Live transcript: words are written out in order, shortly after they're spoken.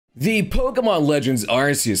The Pokemon Legends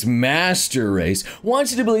Arceus Master Race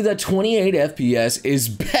wants you to believe that 28 FPS is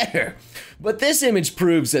better, but this image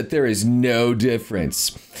proves that there is no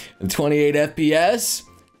difference. 28 FPS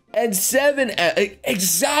and 7,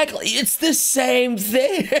 exactly, it's the same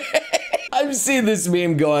thing. I've seen this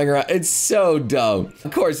meme going around, it's so dumb.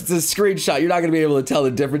 Of course, it's a screenshot, you're not gonna be able to tell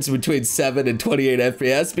the difference between 7 and 28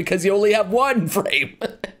 FPS because you only have one frame.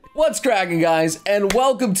 What's cracking, guys, and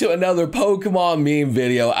welcome to another Pokemon meme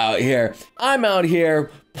video out here. I'm out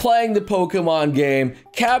here playing the Pokemon game,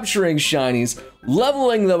 capturing shinies,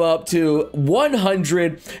 leveling them up to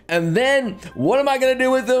 100, and then what am I gonna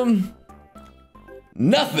do with them?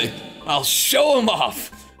 Nothing. I'll show them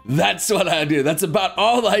off. That's what I do. That's about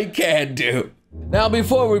all I can do. Now,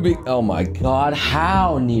 before we oh my God,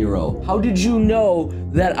 how, Nero? How did you know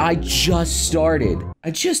that I just started?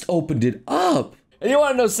 I just opened it up. And you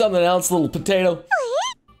want to know something else, little potato?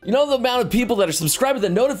 You know the amount of people that are subscribed to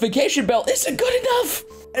the notification bell isn't good enough.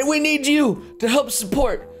 And we need you to help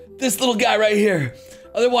support this little guy right here.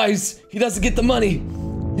 Otherwise, he doesn't get the money.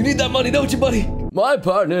 You need that money, don't you, buddy? My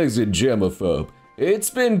partner is a germaphobe.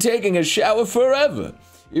 It's been taking a shower forever,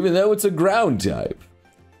 even though it's a ground type.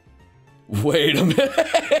 Wait a minute.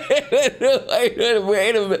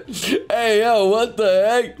 Wait a minute. Hey, yo, what the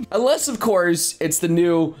heck? Unless, of course, it's the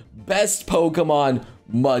new best Pokemon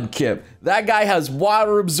Mudkip. That guy has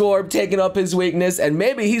water absorb taking up his weakness, and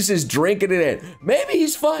maybe he's just drinking it in. Maybe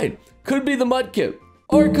he's fine. Could be the Mudkip,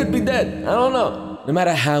 or it could be dead. I don't know. No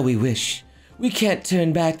matter how we wish, we can't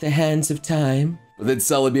turn back the hands of time. But then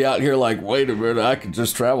Sully be out here like, wait a minute, I can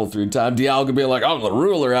just travel through time. Dialga be like, I'm the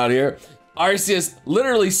ruler out here. Arceus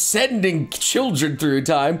literally sending children through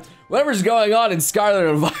time. Whatever's going on in Scarlet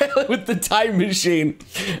and Violet with the time machine.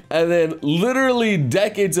 And then literally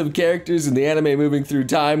decades of characters in the anime moving through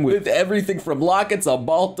time with everything from lockets on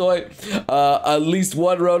Baltoy, at least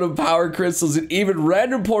one Rotom power crystals, and even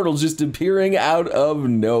random portals just appearing out of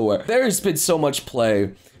nowhere. There's been so much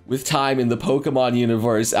play with time in the Pokemon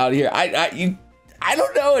universe out here. I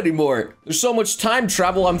don't know anymore. There's so much time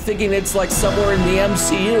travel, I'm thinking it's like somewhere in the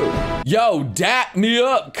MCU. Yo, dap me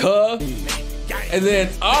up, cuh. And then,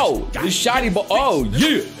 oh, the shiny ball, oh,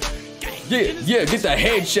 yeah. Yeah, get that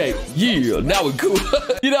handshake. Yeah, now we're cool.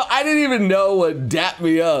 You know, I didn't even know what dap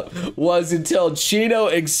me up was until Chino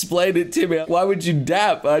explained it to me. Why would you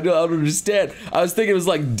dap? I don't understand. I was thinking it was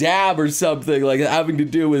like dab or something, like having to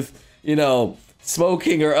do with, you know,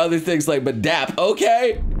 smoking or other things like, but dap,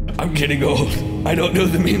 okay. I'm getting old. I don't know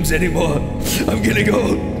the memes anymore. I'm getting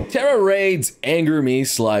old. Terra raids anger me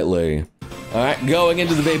slightly. All right, going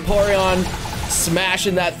into the Vaporeon,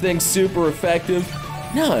 smashing that thing super effective.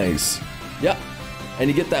 Nice. Yep. And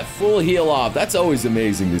you get that full heal off. That's always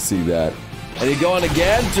amazing to see that. And you go on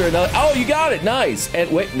again to another. Oh, you got it. Nice.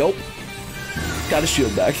 And wait, nope. Got a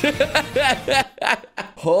shield back.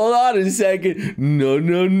 Hold on a second. No,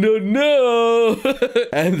 no, no, no.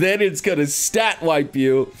 And then it's gonna stat wipe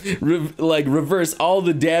you, reverse all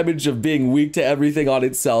the damage of being weak to everything on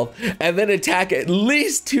itself, and then attack at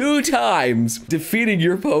least 2 times, defeating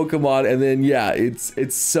your Pokemon. And then, yeah,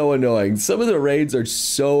 it's so annoying. Some of the raids are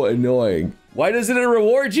so annoying. Why doesn't it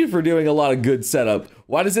reward you for doing a lot of good setup?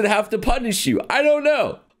 Why does it have to punish you? I don't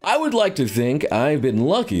know. I would like to think I've been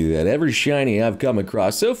lucky that every shiny I've come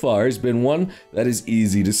across so far has been one that is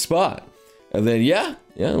easy to spot. And then, yeah,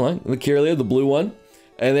 like the Kirlia, the blue one.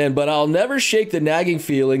 And then, but I'll never shake the nagging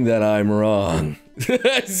feeling that I'm wrong.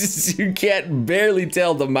 You can't barely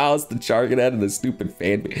tell the mouse, the Charcadet, and the stupid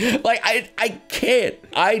fan. Like, I can't.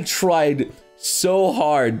 I tried so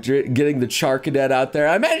hard getting the Charcadet out there.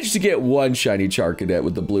 I managed to get one shiny Charcadet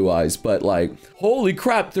with the blue eyes, but like, holy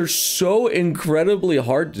crap, they're so incredibly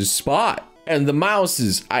hard to spot. And the mouse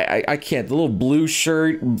is, I can't, the little blue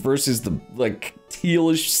shirt versus the like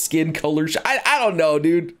tealish skin color. I don't know,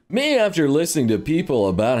 dude. Me, after listening to people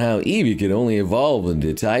about how Eevee could only evolve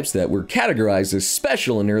into types that were categorized as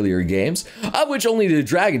special in earlier games, of which only the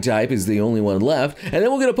Dragon type is the only one left, and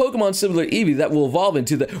then we'll get a Pokemon similar to Eevee that will evolve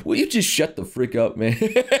into the. Will you just shut the frick up, man?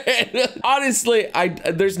 Honestly,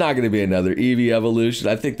 there's not going to be another Eevee evolution.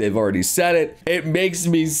 I think they've already said it. It makes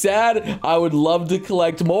me sad. I would love to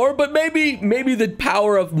collect more, but maybe the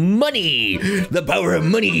power of money,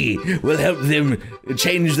 will help them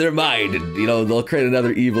change their mind, and you know, they'll create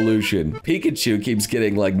another evolution. Pikachu keeps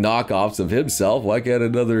getting like knockoffs of himself. Why can't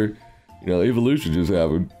another, you know, evolution just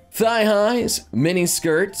happen? Thigh highs, mini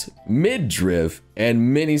skirt, midriff,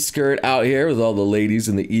 and mini skirt out here with all the ladies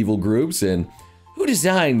in the evil groups. And who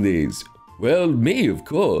designed these? Well, me, of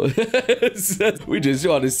course. We just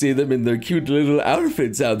want to see them in their cute little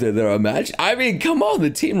outfits out there that are matched. I mean, come on, the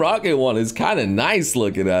Team Rocket one is kind of nice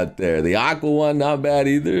looking out there. The Aqua one, not bad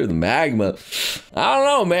either. The Magma. I don't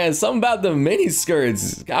know, man. Something about the mini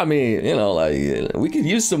skirts got me, you know, like, we could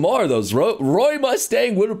use some more of those. Roy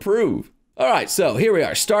Mustang would approve. All right, so here we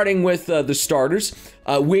are, starting with the starters.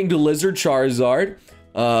 Winged Lizard Charizard.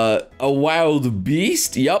 A Wild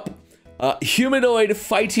Beast, yup. Humanoid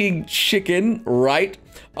Fighting Chicken, right?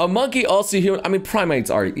 A monkey, also human. I mean,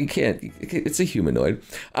 primates are, you can't, it's a humanoid.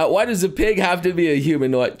 Why does a pig have to be a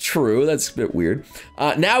humanoid? True, that's a bit weird.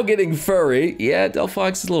 Now getting furry. Yeah,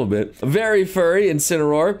 Delphox a little bit. Very furry,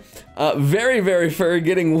 Incineroar. Very, very furry,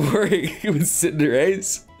 getting worried with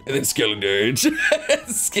Cinderace. And then Skeledirge.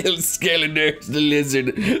 Skeledirge, the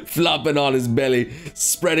lizard, flopping on his belly,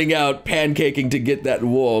 spreading out, pancaking to get that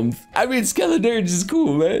warmth. I mean, Skeledirge is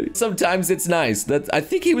cool, man. Sometimes it's nice. I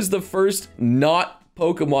think he was the first not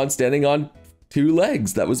Pokemon standing on 2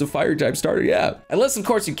 legs. That was a fire type starter, yeah. Unless, of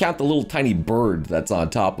course, you count the little tiny bird that's on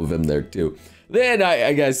top of him there, too. Then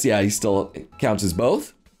I guess, yeah, he still counts as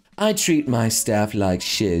both. I treat my staff like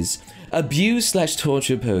shiz.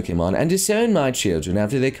 Abuse/torture Pokemon and disown my children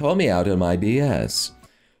after they call me out on my BS.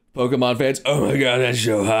 Pokemon fans, oh my god, that's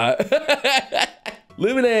so hot.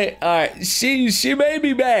 Luminate, alright, she may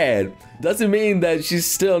be bad. Doesn't mean that she's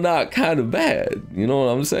still not kind of bad. You know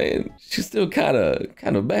what I'm saying? She's still kind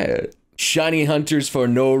of bad. Shiny hunters for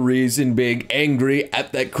no reason being angry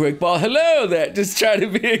at that quick ball. Hello there, just trying to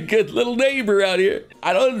be a good little neighbor out here.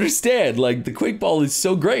 I don't understand, like the quick ball is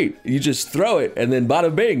so great. You just throw it and then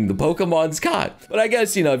bada bing, the Pokemon's caught. But I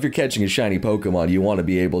guess, you know, if you're catching a shiny Pokemon, you want to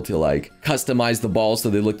be able to like customize the ball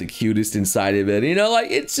so they look the cutest inside of it. You know,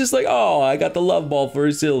 like it's just like, oh, I got the love ball for a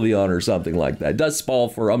Sylveon or something like that. Dust ball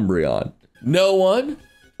for Umbreon. No one,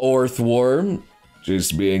 Earthworm,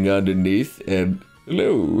 just being underneath and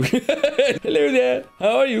hello. Hello there.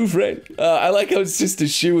 How are you, friend? I like how it's just a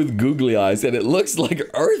shoe with googly eyes and it looks like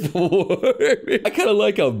Earthworm. I kind of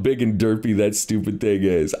like how big and derpy that stupid thing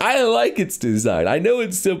is. I like its design. I know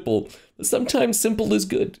it's simple, but sometimes simple is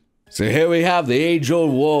good. So here we have the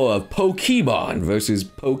age-old war of Pokemon versus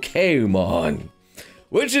Pokemon.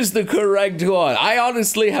 Which is the correct one? I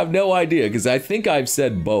honestly have no idea because I think I've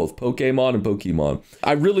said both, Pokemon and Pokemon.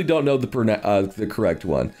 I really don't know the correct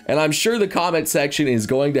one. And I'm sure the comment section is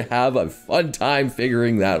going to have a fun time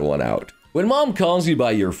figuring that one out. When mom calls you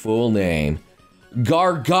by your full name,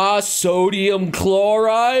 Garga Sodium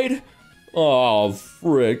Chloride? Oh,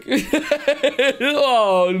 frick.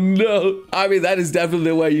 Oh, no. I mean, that is definitely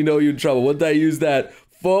the way you know you're in trouble. Once they use that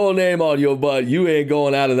full name on your butt, you ain't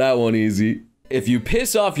going out of that one easy. If you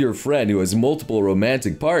piss off your friend who has multiple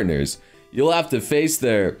romantic partners, you'll have to face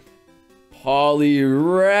their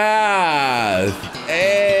polywrath.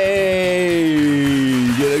 Hey!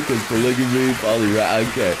 Get it? Because polygamy,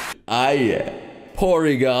 polywrath. Okay. Ah, yeah.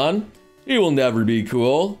 Porygon. He will never be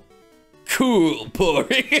cool. Cool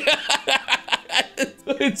Porygon.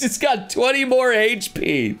 It's just got 20 more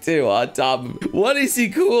HP, too, on top of it. What is he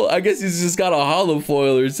cool? I guess he's just got a hollow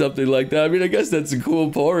foil or something like that. I mean, I guess that's a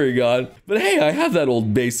cool Porygon. But hey, I have that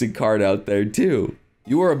old basic card out there, too.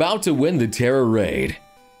 You are about to win the Terra Raid.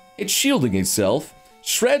 It's shielding itself,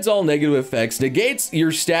 shreds all negative effects, negates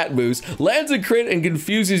your stat boost, lands a crit, and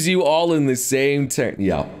confuses you all in the same turn.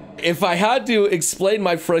 Yeah. If I had to explain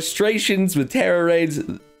my frustrations with Terra Raids,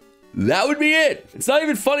 that would be it. It's not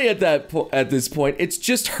even funny at this point. It's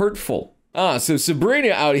just hurtful. So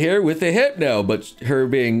Sabrina out here with a Hypno, but her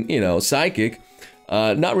being, you know, psychic,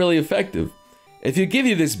 not really effective. If you give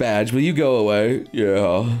you this badge, will you go away?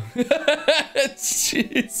 Yeah.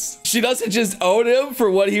 Jeez. She doesn't just own him for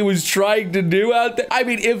what he was trying to do out there. I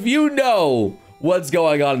mean, if you know what's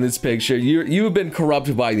going on in this picture, you've been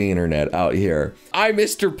corrupted by the internet out here.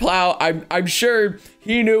 Mr. Plow, I'm sure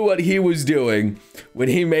he knew what he was doing when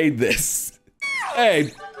he made this.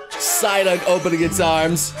 Hey, Psyduck opening its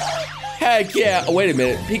arms. Heck yeah. Oh, wait a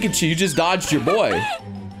minute, Pikachu, you just dodged your boy.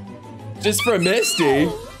 Just for Misty.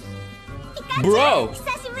 Bro.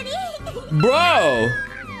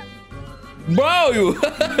 Bro,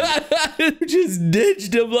 you just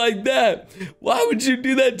ditched him like that. Why would you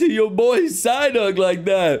do that to your boy Psyduck like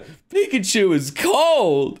that? Pikachu is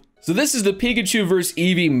cold. So this is the Pikachu versus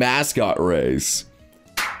Eevee mascot race.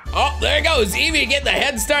 Oh, there it goes. Eevee getting the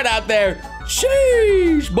head start out there.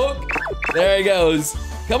 Sheesh, book. There he goes.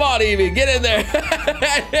 Come on, Eevee, get in there.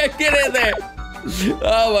 Get in there.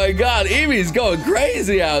 Oh my god, Eevee's going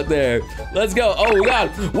crazy out there. Let's go. Oh god,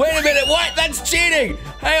 wait a minute, what? That's cheating.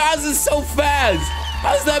 Hey, how's this so fast?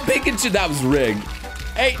 How's that Pikachu? That was rigged.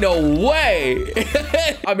 Ain't no way.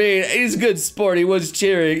 I mean, he's a good sport. He was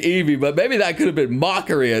cheering Eevee, but maybe that could have been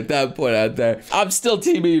mockery at that point out there. I'm still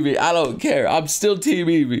Team Eevee. I don't care. I'm still Team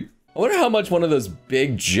Eevee. I wonder how much one of those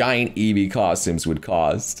big, giant Eevee costumes would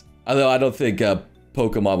cost. Although I don't think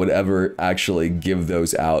Pokemon would ever actually give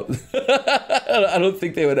those out. I don't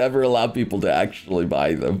think they would ever allow people to actually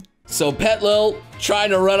buy them. So Petlil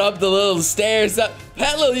trying to run up the little stairs.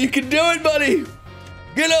 Petlil, you can do it, buddy.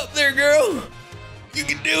 Get up there, girl. You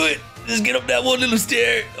can do it. Just get up that one little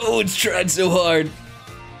stair. Oh, it's trying so hard.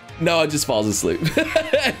 No, it just falls asleep.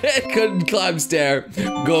 Couldn't climb stair.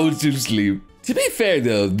 Goes to sleep. To be fair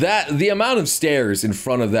though, the amount of stairs in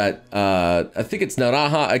front of that, I think it's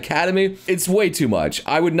Naraha Academy, it's way too much.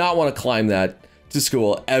 I would not want to climb that to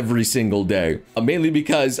school every single day. Mainly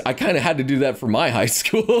because I kind of had to do that for my high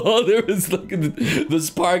school. There was like this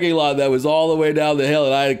parking lot that was all the way down the hill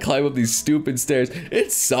and I had to climb up these stupid stairs.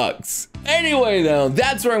 It sucks. Anyway though,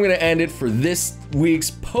 that's where I'm gonna end it for this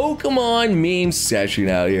week's Pokemon meme session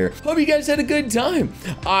out here. Hope you guys had a good time.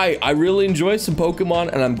 I really enjoy some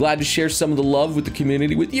Pokemon and I'm glad to share some of the love with the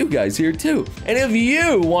community with you guys here too. And if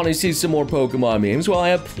you want to see some more Pokemon memes, well, I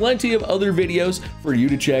have plenty of other videos for you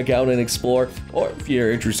to check out and explore. Or if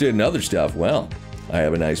you're interested in other stuff, well, I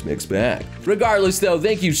have a nice mixed bag. Regardless though,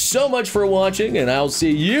 thank you so much for watching and I'll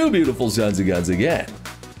see you beautiful sons of guns again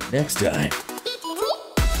next time.